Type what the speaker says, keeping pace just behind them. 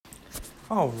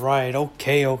All right,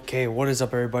 okay. What is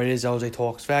up, everybody? It is LJ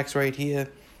Talks Facts right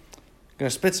here. Gonna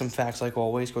spit some facts like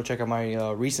always. Go check out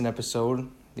my recent episode,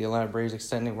 the Atlanta Braves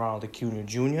extending Ronald Acuna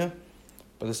Jr.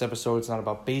 But this episode is not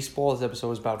about baseball. This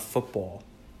episode is about football.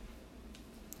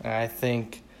 And I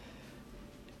think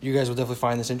you guys will definitely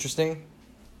find this interesting.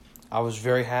 I was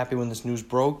very happy when this news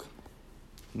broke.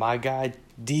 My guy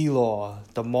D-Law,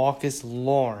 DeMarcus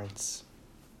Lawrence,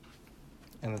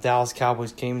 and the Dallas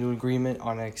Cowboys came to an agreement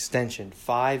on an extension.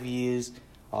 5 years,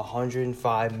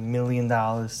 $105 million,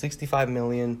 $65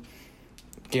 million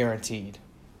guaranteed.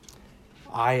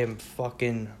 I am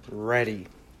fucking ready.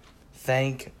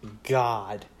 Thank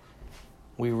God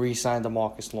we re-signed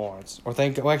DeMarcus Lawrence.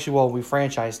 We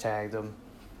franchise tagged him.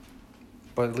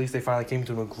 But at least they finally came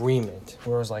to an agreement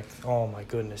where it was like, oh my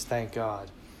goodness, thank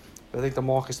God. But I think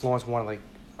DeMarcus Lawrence wanted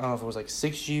I don't know if it was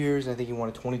 6 years. I think he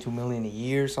wanted $22 million a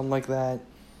year, something like that.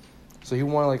 So he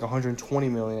wanted $120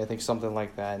 million, I think, something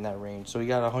like that in that range. So he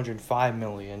got $105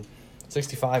 million,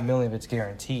 $65 million if it's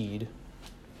guaranteed.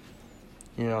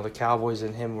 You know, the Cowboys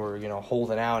and him were,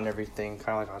 holding out and everything,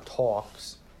 kind of on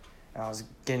talks. And I was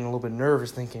getting a little bit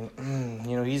nervous, thinking,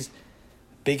 he's the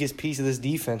biggest piece of this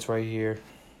defense right here.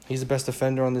 He's the best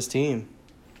defender on this team.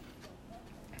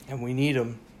 And we need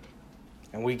him.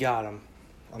 And we got him.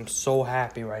 I'm so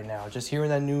happy right now. Just hearing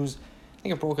that news, I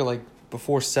think I broke it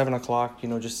before 7 o'clock,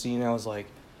 just seeing it, I was like,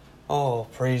 oh,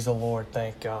 praise the Lord,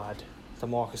 thank God.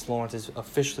 DeMarcus Lawrence is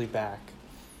officially back.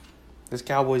 This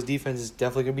Cowboys defense is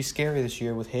definitely going to be scary this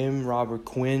year with him, Robert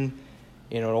Quinn.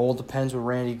 It all depends with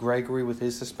Randy Gregory with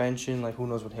his suspension. Who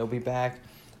knows when he'll be back.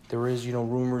 There is,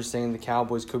 rumors saying the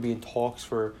Cowboys could be in talks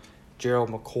for Gerald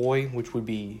McCoy, which would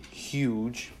be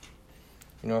huge.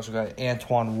 Also got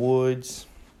Antoine Woods,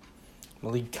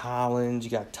 Malik Collins,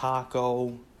 you got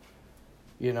Taco,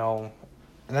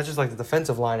 and that's just the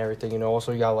defensive line and everything,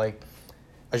 Also, you got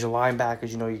as your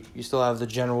linebackers, you still have the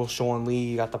General Sean Lee,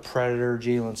 you got the Predator,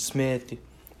 Jalen Smith, you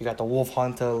got the Wolf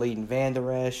Hunter, Leighton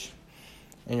Vander Esch,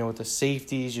 and with the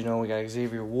safeties, we got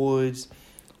Xavier Woods,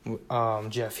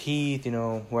 Jeff Heath,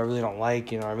 who I really don't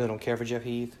like, I really don't care for Jeff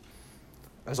Heath.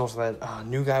 There's also that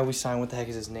new guy we signed, what the heck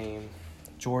is his name?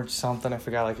 George something, I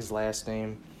forgot his last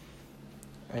name.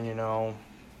 And you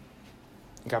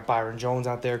got Byron Jones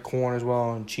out there, corner as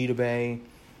well, and Cheetah Bay.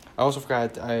 I also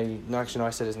forgot, I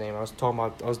said his name. I was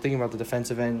thinking about the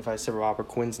defensive end, if I said Robert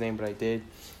Quinn's name, but I did.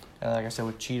 And like I said,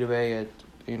 with Cheetah Bay at,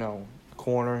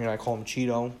 corner, I call him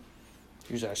Cheeto.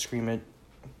 Usually I scream it.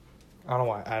 I don't know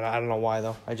why. I don't know why,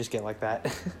 though. I just get like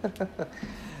that.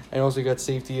 And also you got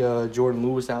safety Jordan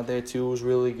Lewis out there, too, who's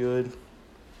really good.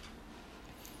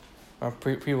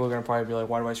 People are going to probably be like,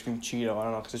 why do I scream Cheeto? I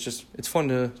don't know, because it's fun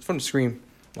to scream.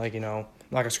 I'm not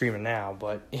going to scream it now,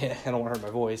 but yeah, I don't want to hurt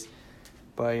my voice.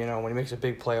 But, when he makes a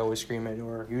big play, I always scream it.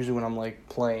 Or usually when I'm,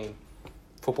 playing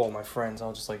football with my friends,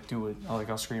 I'll just, do it.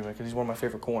 I'll scream it because he's one of my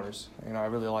favorite corners. I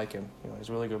really like him. He's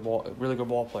a really good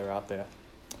ball player out there.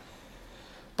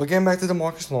 But getting back to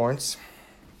DeMarcus Lawrence,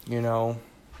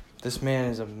 this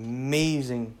man is an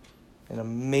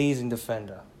amazing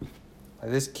defender.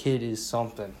 This kid is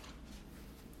something.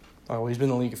 Well, he's been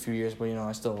in the league a few years, but,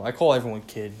 I call everyone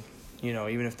kid.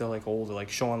 Even if they're, older.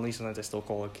 Sean Lee, sometimes I still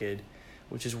call a kid,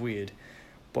 which is weird.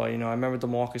 But, I remember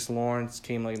DeMarcus Lawrence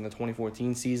came, in the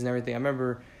 2014 season and everything. I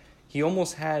remember he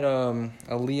almost had a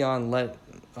Leon Lett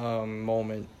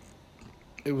moment.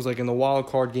 It was, in the wild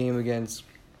card game against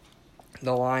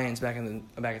the Lions back in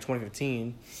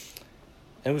 2015.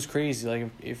 It was crazy.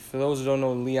 If for those who don't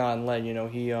know Leon Lett,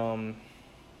 he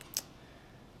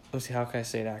let's see, how can I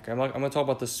say that? I'm going to talk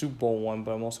about the Super Bowl one,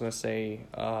 but I'm also going to say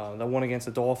the one against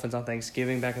the Dolphins on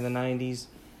Thanksgiving back in the 90s.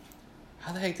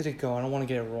 How the heck did it go? I don't want to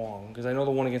get it wrong, because I know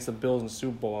the one against the Bills in the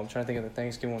Super Bowl. I'm trying to think of the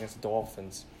Thanksgiving one against the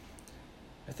Dolphins.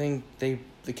 I think the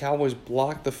Cowboys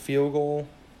blocked the field goal,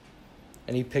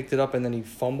 and he picked it up, and then he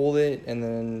fumbled it, and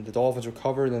then the Dolphins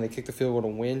recovered, and then they kicked the field goal to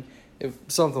win.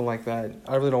 Something like that.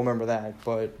 I really don't remember that,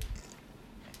 but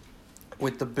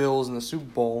with the Bills in the Super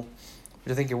Bowl,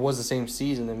 which I think it was the same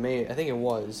season in May. I think it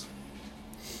was.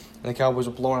 And the Cowboys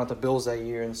were blowing out the Bills that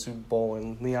year in the Super Bowl,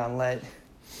 and Leon Lett,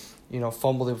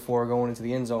 fumbled it before going into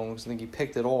the end zone, because I think he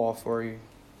picked it off, or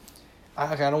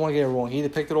I don't want to get it wrong. He either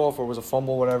picked it off or it was a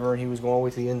fumble, whatever, and he was going all the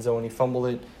way to the end zone, and he fumbled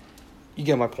it. You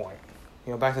get my point.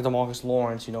 Back to DeMarcus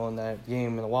Lawrence, in that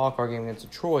game, in the wild card game against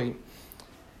Detroit,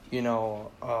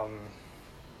 I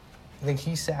think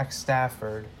he sacked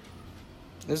Stafford.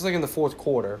 This is in the fourth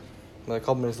quarter. A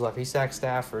couple minutes left. He sacked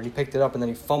Stafford. He picked it up, and then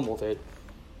he fumbled it.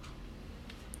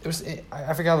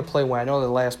 I forgot how the play went. I know the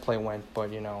last play went, but,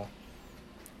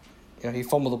 he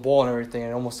fumbled the ball and everything,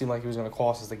 and it almost seemed like he was going to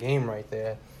cost us the game right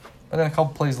there. But then a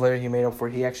couple plays later, he made up for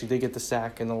it. He actually did get the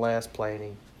sack in the last play,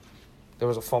 and there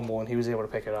was a fumble, and he was able to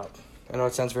pick it up. I know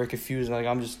it sounds very confusing. Like,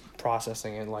 I'm just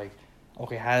processing it. Like,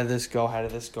 okay, how did this go? How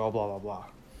did this go? Blah, blah, blah.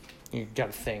 You got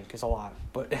to think. It's a lot.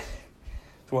 But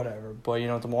whatever. But,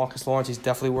 DeMarcus Lawrence, he's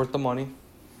definitely worth the money.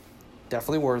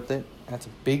 Definitely worth it. That's a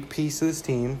big piece of this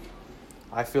team.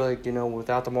 I feel like,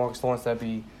 without DeMarcus Lawrence, that'd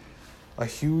be a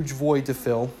huge void to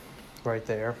fill right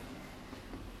there.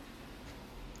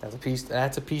 That's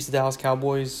a piece the Dallas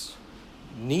Cowboys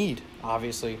need,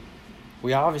 obviously.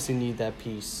 We obviously need that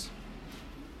piece.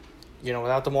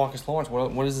 Without DeMarcus Lawrence,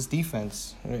 what is this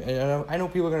defense? I know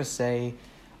people are going to say,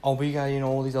 oh, we got,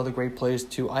 all these other great players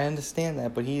too. I understand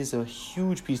that, but he is a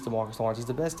huge piece, DeMarcus Lawrence. He's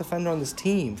the best defender on this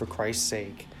team, for Christ's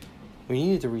sake. We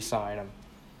needed to re-sign him.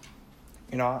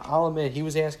 I'll admit, he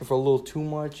was asking for a little too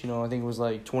much. I think it was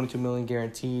like $22 million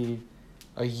guaranteed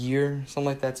a year, something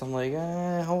like that. So I'm like,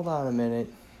 hold on a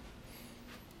minute.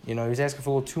 He was asking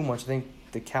for a little too much. I think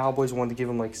the Cowboys wanted to give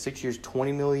him like 6 years,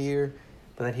 $20 million a year.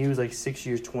 But then he was like 6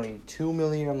 years, $22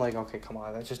 million. I'm like, okay, come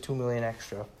on, that's just $2 million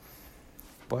extra.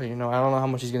 But I don't know how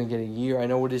much he's gonna get a year. I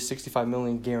know it is $65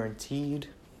 million guaranteed.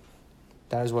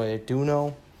 That is what I do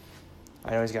know.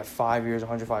 I know he's got 5 years,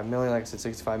 $105 million. Like I said,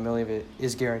 $65 million of it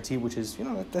is guaranteed, which is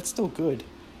that's still good.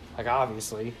 Like,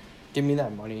 obviously, give me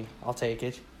that money, I'll take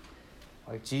it.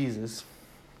 Like, Jesus.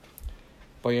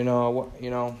 But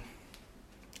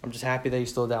I'm just happy that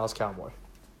he's still a Dallas Cowboy.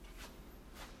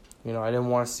 I didn't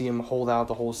want to see him hold out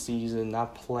the whole season,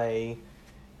 not play.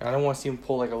 I don't want to see him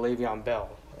pull like a Le'Veon Bell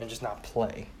and just not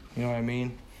play. You know what I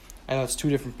mean? I know it's two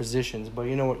different positions, but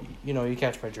you know what? You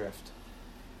catch my drift.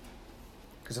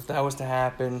 Because if that was to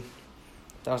happen,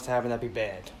 that'd be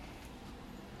bad.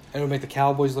 It would make the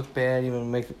Cowboys look bad. It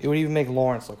would even make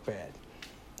Lawrence look bad.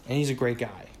 And he's a great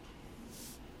guy.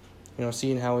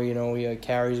 Seeing how he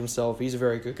carries himself, he's a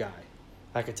very good guy.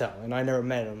 I could tell, and I never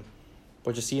met him,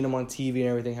 but just seeing him on TV and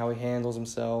everything, how he handles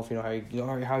himself, how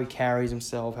he carries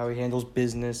himself, how he handles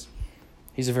business,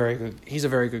 he's a very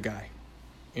good guy,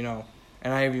 and I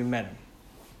haven't even met him,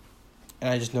 and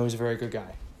I just know he's a very good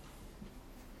guy.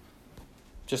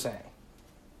 Just saying.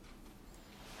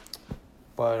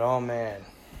 But oh man,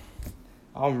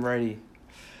 I'm ready.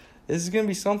 This is gonna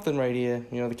be something right here.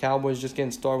 The Cowboys just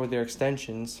getting started with their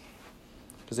extensions.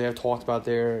 Because they have talked about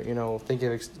their, they are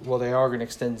going to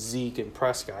extend Zeke and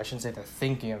Prescott. I shouldn't say they're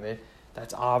thinking of it.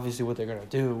 That's obviously what they're going to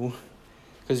do.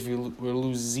 Because if you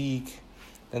lose Zeke,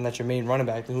 then that's your main running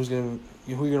back. Then who are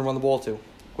you going to run the ball to?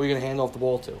 Who are you going to hand off the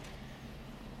ball to?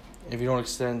 If you don't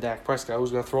extend Dak Prescott,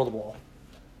 who's going to throw the ball?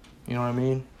 You know what I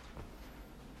mean?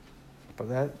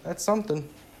 But that's something.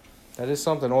 That is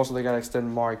something. Also, they got to extend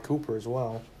Amari Cooper as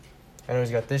well. I know he's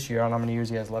got this year. I don't know how many years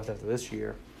he has left after this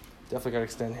year. Definitely got to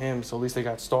extend him, so at least they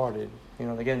got started.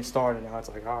 They're getting started now. It's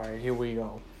like, all right, here we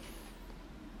go.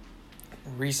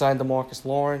 Re-signed DeMarcus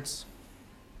Lawrence,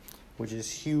 which is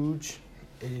huge.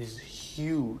 It is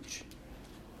huge.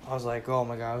 I was like, oh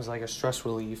my God, it was like a stress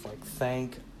relief. Like,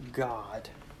 thank God.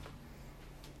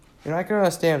 I can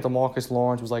understand if DeMarcus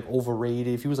Lawrence was like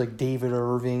overrated. If he was like David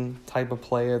Irving type of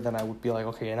player, then I would be like,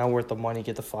 okay, you're not worth the money.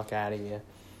 Get the fuck out of here.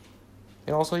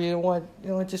 And also, you know what?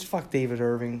 Just fuck David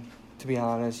Irving. To be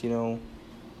honest,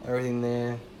 everything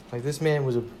there. Like, this man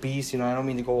was a beast, I don't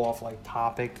mean to go off, like,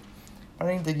 topic. But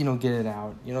I need to, get it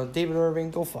out. David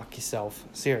Irving, go fuck yourself.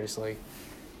 Seriously.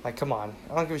 Like, come on.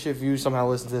 I don't give a shit if you somehow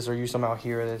listen to this or you somehow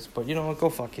hear this. But,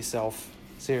 go fuck yourself.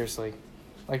 Seriously.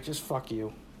 Like, just fuck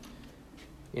you.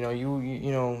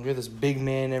 You're this big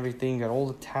man and everything. You got all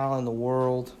the talent in the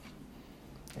world.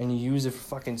 And you use it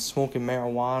for fucking smoking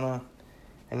marijuana.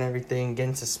 And everything,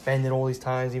 getting suspended all these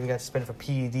times, even got suspended for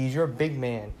PEDs. You're a big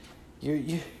man.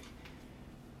 You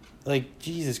like,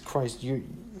 Jesus Christ, I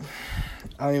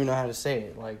don't even know how to say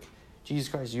it. Like, Jesus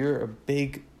Christ, you're a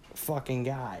big fucking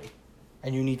guy.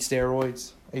 And you need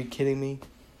steroids. Are you kidding me?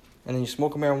 And then you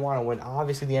smoke marijuana when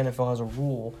obviously the NFL has a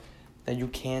rule that you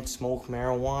can't smoke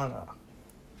marijuana.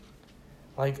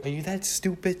 Like, are you that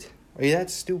stupid?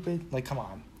 Like, come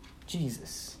on.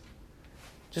 Jesus.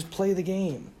 Just play the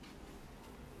game.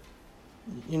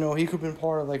 He could have been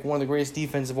part of, like, one of the greatest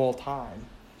defenses of all time.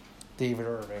 David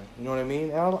Irving. You know what I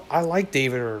mean? I like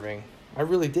David Irving. I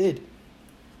really did.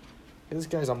 This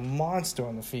guy's a monster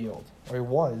on the field. Or he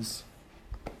was.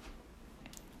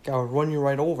 Guy would run you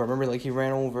right over. I remember, like, he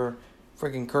ran over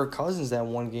freaking Kirk Cousins that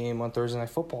one game on Thursday Night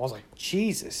Football. I was like,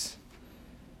 Jesus.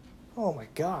 Oh, my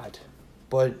God.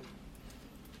 But,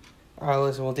 all right,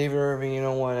 listen. Well, David Irving, you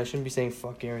know what? I shouldn't be saying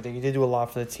fucking everything. He did do a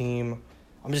lot for the team.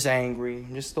 I'm just angry.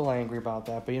 I'm just still angry about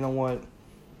that. But you know what?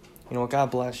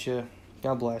 God bless you.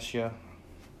 God bless you.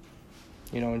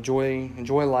 Enjoy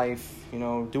life.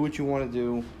 Do what you want to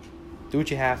do. do what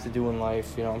you have to do in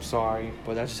life. I'm sorry,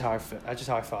 but that's just how I feel. That's just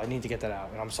how I felt. I need to get that out,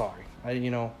 and I'm sorry.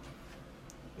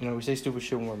 We say stupid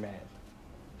shit when we're mad.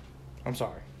 I'm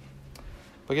sorry.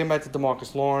 But getting back to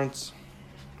DeMarcus Lawrence,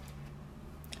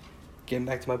 getting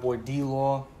back to my boy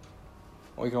D-Law,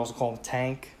 or you can also call him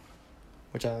Tank,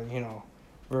 which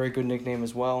very good nickname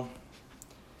as well.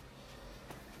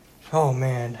 Oh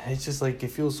man, it's just like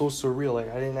it feels so surreal. Like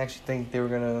I didn't actually think they were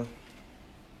gonna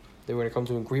come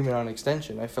to an agreement on an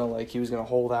extension. I felt like he was gonna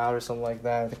hold out or something like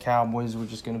that. The Cowboys were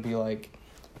just gonna be like,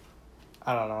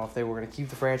 I don't know if they were gonna keep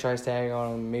the franchise tag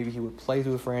on him. Maybe he would play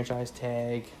through the franchise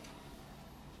tag.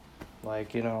 I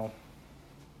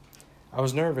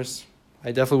was nervous.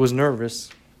 I definitely was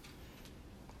nervous.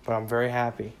 But I'm very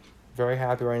happy. Very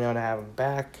happy right now to have him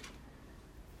back.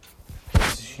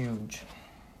 This is huge.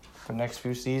 For the next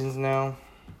few seasons now.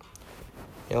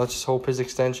 Let's just hope his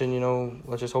extension,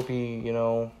 let's just hope he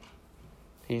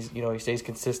stays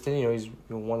consistent. He's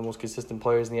one of the most consistent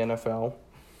players in the NFL.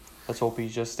 Let's hope he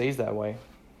just stays that way.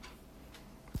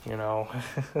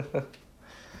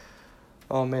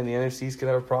 Oh, man, the NFC's going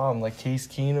to have a problem. Like Case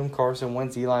Keenum, Carson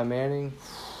Wentz, Eli Manning.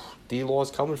 D-Law's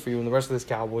coming for you, and the rest of this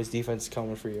Cowboys defense is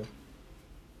coming for you.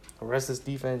 The rest of this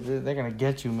defense, they're going to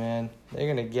get you, man. They're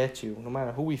going to get you, no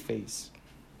matter who we face.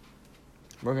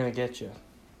 We're going to get you.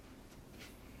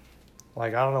 I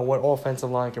don't know what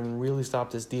offensive line can really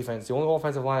stop this defense. The only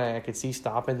offensive line I could see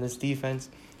stopping this defense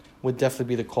would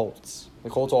definitely be the Colts. The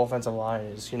Colts' offensive line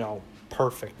is,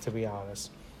 perfect, to be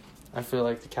honest. I feel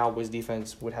like the Cowboys'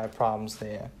 defense would have problems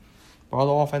there. But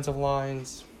other offensive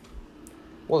lines,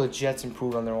 the Jets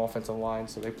improved on their offensive line,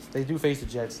 so they do face the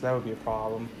Jets. So that would be a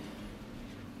problem.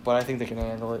 But I think they can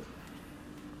handle it.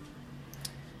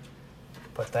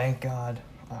 But thank God.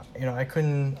 I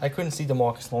couldn't see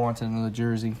DeMarcus Lawrence in another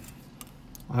jersey.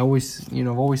 I've always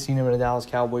seen him in a Dallas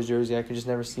Cowboys jersey. I could just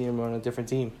never see him on a different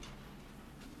team.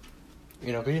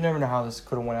 Because you never know how this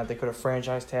could have went out. They could have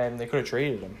franchise tagged him. They could have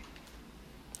traded him.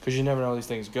 Because you never know how these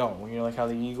things go. Like how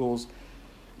the Eagles,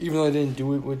 even though they didn't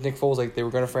do it with Nick Foles, like they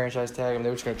were going to franchise tag him, they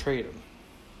were just going to trade him.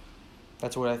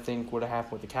 That's what I think would have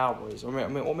happened with the Cowboys. Or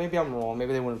maybe I'm wrong.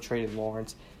 Maybe they would have traded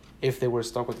Lawrence if they would have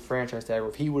stuck with the franchise tag. Or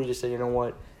if he would have just said, you know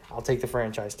what, I'll take the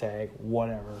franchise tag,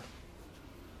 whatever.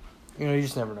 You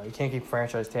just never know. You can't keep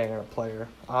franchise tagging a player.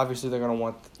 Obviously, they're going to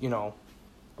want, a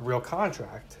real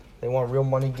contract. They want real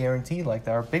money guaranteed like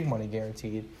that, or big money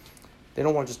guaranteed. They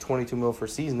don't want just $22 million for a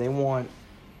season. They want,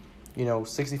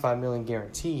 $65 million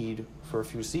guaranteed for a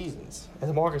few seasons.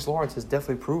 And DeMarcus Lawrence has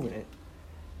definitely proven it.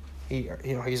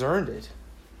 He's earned it.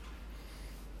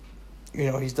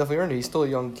 He's definitely earned it. He's still a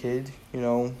young kid,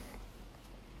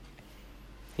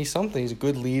 He's something. He's a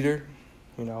good leader,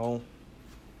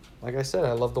 Like I said,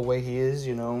 I love the way he is,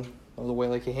 I love the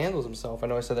way he handles himself. I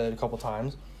know I said that a couple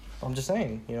times. I'm just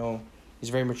saying, he's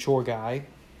a very mature guy.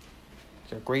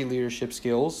 He's got great leadership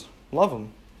skills. Love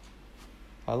him.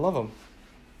 I love him.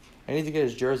 I need to get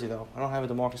his jersey, though. I don't have a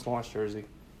DeMarcus Lawrence jersey.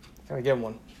 Gotta get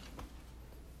one.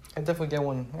 I definitely get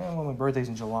one. My birthday's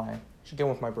in July. Should get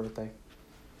one for my birthday.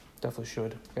 Definitely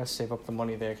should. Gotta save up the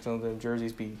money there, because the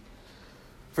jerseys be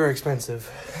very expensive.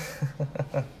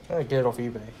 I get it off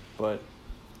eBay, but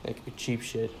it could be cheap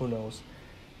shit. Who knows?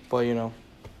 But,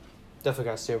 definitely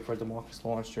got to save for a DeMarcus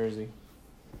Lawrence jersey.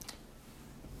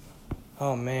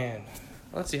 Oh, man.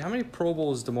 Let's see. How many Pro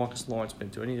Bowls has DeMarcus Lawrence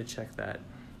been to? I need to check that.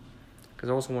 Because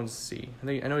I also wanted to see.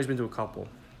 I know he's been to a couple.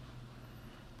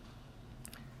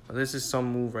 But this is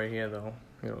some move right here, though.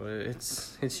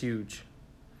 It's huge.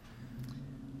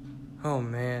 Oh,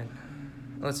 man.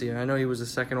 Let's see. I know he was the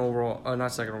second round,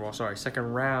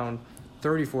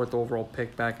 34th overall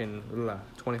pick back in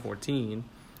 2014.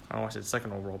 I don't want to say the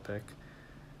second overall pick.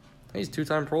 He's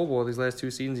two-time Pro Bowl these last two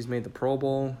seasons. He's made the Pro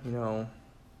Bowl.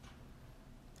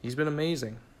 He's been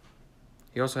amazing.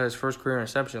 He also had his first career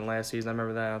interception last season. I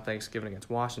remember that on Thanksgiving against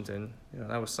Washington.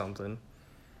 That was something.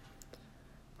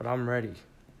 But I'm ready.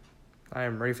 I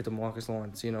am ready for DeMarcus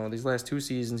Lawrence. These last two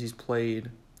seasons he's played,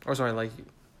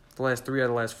 the last 3 out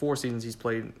of the last 4 seasons he's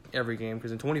played every game.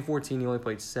 Because in 2014 he only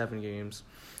played 7 games.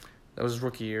 That was his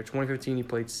rookie year. 2015 he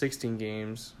played 16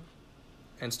 games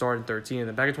and started 13. And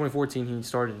then back in 2014 he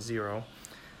started in 0.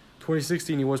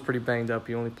 2016 he was pretty banged up.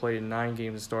 He only played in 9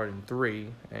 games and started in 3.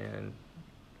 And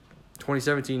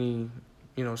 2017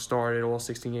 he, started all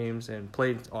 16 games and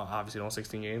played obviously all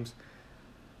 16 games.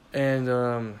 And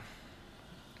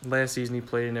last season he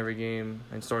played in every game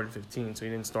and started 15, so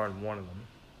he didn't start in one of them.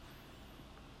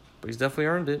 But he's definitely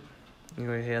earned it. He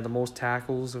had the most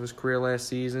tackles of his career last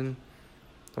season.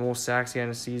 The most sacks he had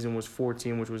in a season was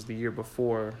 14, which was the year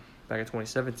before, back in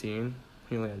 2017.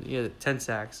 He had 10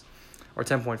 sacks, or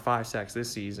 10.5 sacks this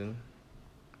season.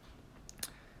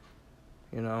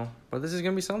 But this is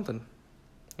going to be something.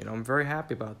 I'm very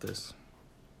happy about this.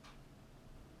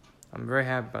 I'm really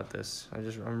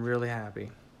happy.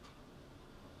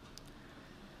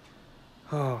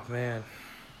 Oh, man.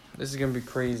 This is going to be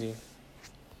crazy.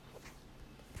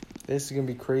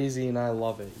 And I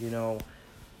love it.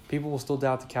 People will still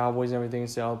doubt the Cowboys and everything and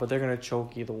say, but they're going to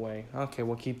choke either way. Okay,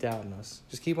 well, keep doubting us.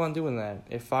 Just keep on doing that.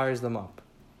 It fires them up.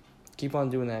 Keep on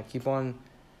doing that. Okay,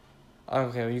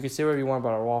 well, you can say whatever you want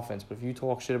about our offense, but if you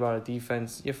talk shit about our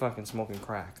defense, you're fucking smoking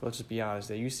crack. Let's just be honest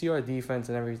there. You see our defense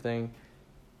and everything,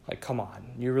 come on.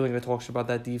 You're really going to talk shit about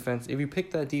that defense? If you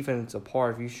pick that defense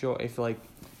apart, if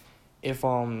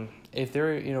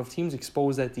teams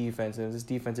expose that defense and if this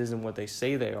defense isn't what they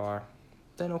say they are,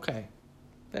 then okay.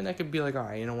 Then I could be like, all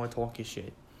right, talk your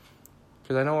shit.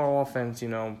 Because I know our offense,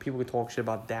 people could talk shit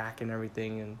about Dak and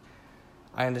everything, and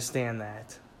I understand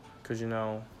that. Because,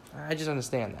 I just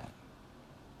understand that.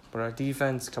 But our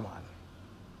defense, come on.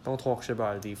 Don't talk shit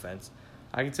about our defense.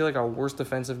 I could say, our worst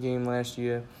defensive game last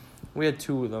year, we had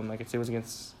two of them. I could say it was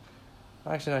against...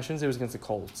 Actually, no, I shouldn't say it was against the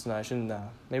Colts. No, I shouldn't.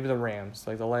 Maybe the Rams.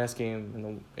 The last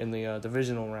game in the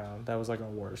divisional round. That was, our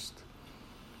worst.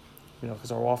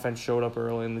 Because our offense showed up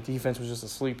early and the defense was just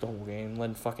asleep the whole game.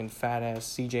 Letting fucking fat-ass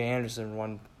C.J. Anderson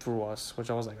run through us. Which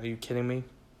I was like, are you kidding me?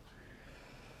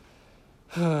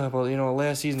 But,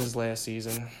 last season is last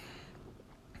season.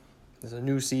 There's a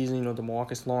new season,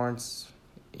 DeMarcus Lawrence,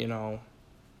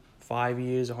 5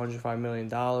 years, $105 million,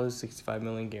 $65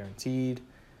 million guaranteed.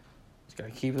 He's got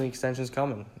to keep the extensions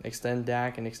coming. Extend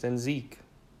Dak and extend Zeke.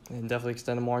 And definitely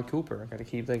extend Amari Cooper. Got to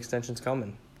keep the extensions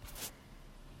coming.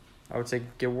 I would say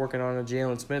get working on a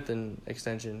Jalen Smith and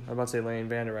extension. I'm about to say Leighton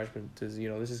Vander Esch, but this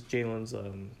is Jalen's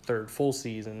third full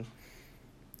season.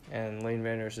 And Leighton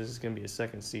Vander Esch, this is going to be his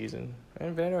second season.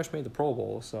 And Vander Esch made the Pro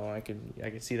Bowl, so I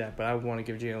could see that. But I would want to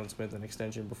give Jalen Smith an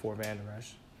extension before Vander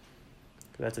Esch.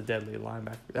 That's a deadly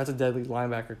linebacker. That's a deadly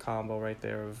linebacker combo right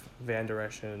there of Vander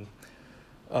Esch and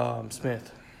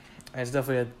Smith. And it's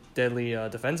definitely a deadly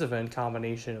defensive end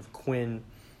combination of Quinn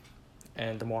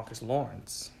and DeMarcus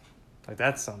Lawrence.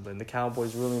 That's something. The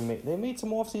Cowboys really made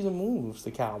some offseason moves,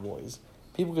 the Cowboys.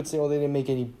 People could say, they didn't make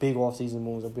any big offseason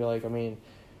moves. I'd be like,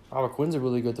 Robert Quinn's a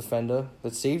really good defender.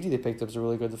 The safety they picked up is a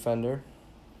really good defender.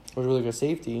 Was a really good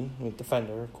safety.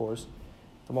 Defender, of course.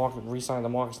 Re-signed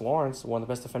DeMarcus Lawrence, one of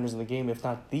the best defenders in the game, if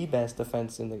not the best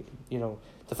defensive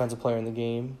player in the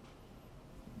game.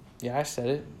 Yeah, I said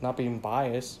it. Not being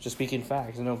biased, just speaking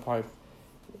facts. Probably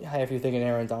half you thinking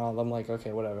Aaron Donald. I'm like,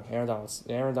 okay, whatever. Aaron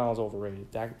Donald's overrated.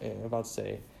 I'm about to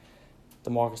say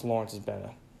DeMarcus Lawrence is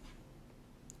better.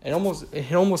 It almost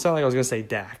sounded like I was gonna say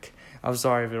Dak. I'm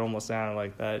sorry if it almost sounded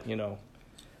like that,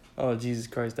 Oh, Jesus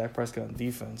Christ, Dak Prescott on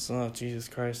defense. Oh, Jesus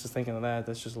Christ, just thinking of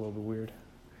that's just a little bit weird.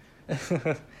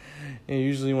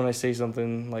 Usually when I say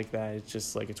something like that, it's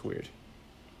just it's weird.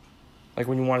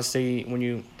 When you want to say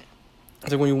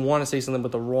something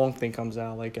but the wrong thing comes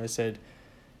out, like I said,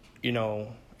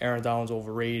 Aaron Donald's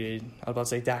overrated. I was about to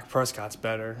say Dak Prescott's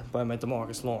better, but I meant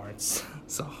DeMarcus Lawrence.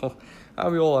 So,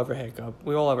 we all have a hiccup.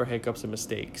 We all have our hiccups and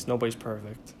mistakes. Nobody's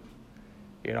perfect.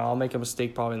 I'll make a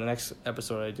mistake probably in the next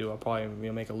episode I do. I'll probably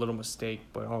make a little mistake,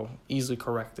 but I'll easily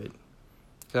correct it.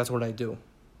 That's what I do.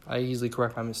 I easily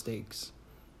correct my mistakes.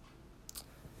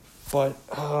 But,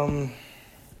 that'll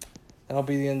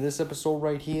be the end of this episode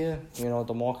right here.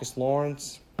 DeMarcus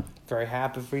Lawrence. Very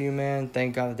happy for you, man.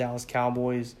 Thank God the Dallas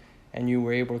Cowboys and you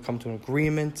were able to come to an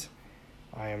agreement.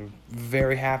 I am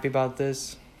very happy about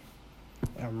this.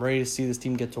 I'm ready to see this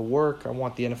team get to work. I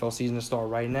want the NFL season to start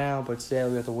right now, but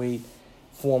sadly we have to wait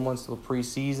 4 months till the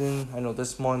preseason. I know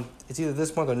it's either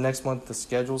this month or next month the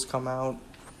schedules come out.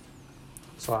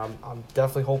 So I'm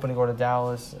definitely hoping to go to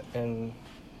Dallas and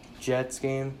Jets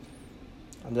game.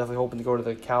 I'm definitely hoping to go to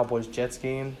the Cowboys-Jets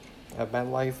game at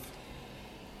MetLife.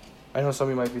 I know some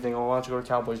of you might be thinking, why don't you go to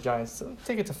Cowboys-Giants?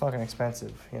 Tickets are fucking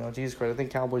expensive. Jesus Christ, I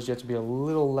think Cowboys-Jets would be a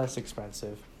little less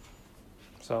expensive.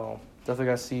 So, definitely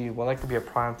got to see. Well, that could be a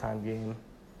primetime game.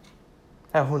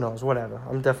 Who knows? Whatever.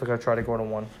 I'm definitely going to try to go to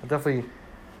one.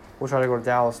 We'll try to go to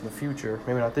Dallas in the future.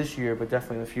 Maybe not this year, but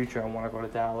definitely in the future. I want to go to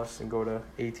Dallas and go to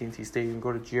AT&T Stadium,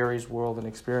 go to Jerry's World and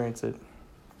experience it.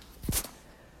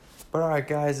 But all right,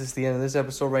 guys, this is the end of this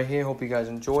episode right here. Hope you guys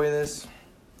enjoy this.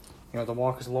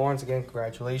 DeMarcus Lawrence, again,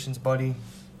 congratulations, buddy.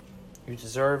 You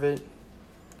deserve it.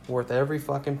 Worth every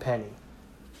fucking penny.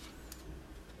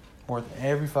 Worth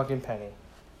every fucking penny.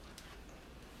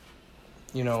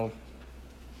 Because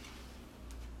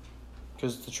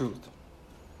it's the truth.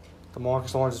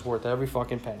 DeMarcus Lawrence is worth every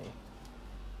fucking penny.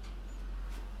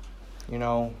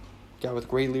 Guy with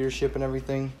great leadership and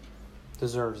everything,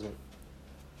 deserves it.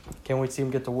 Can't wait to see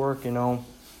him get to work,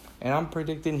 And I'm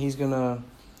predicting he's gonna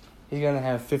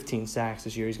have 15 sacks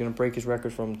this year. He's gonna break his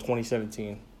record from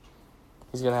 2017.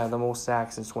 He's gonna have the most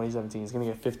sacks since 2017. He's gonna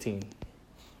get 15. And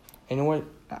you know what?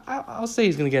 I'll say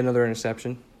he's gonna get another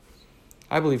interception.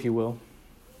 I believe he will.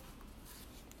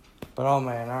 But oh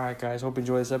man, all right guys. Hope you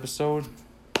enjoy this episode.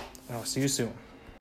 And I'll see you soon.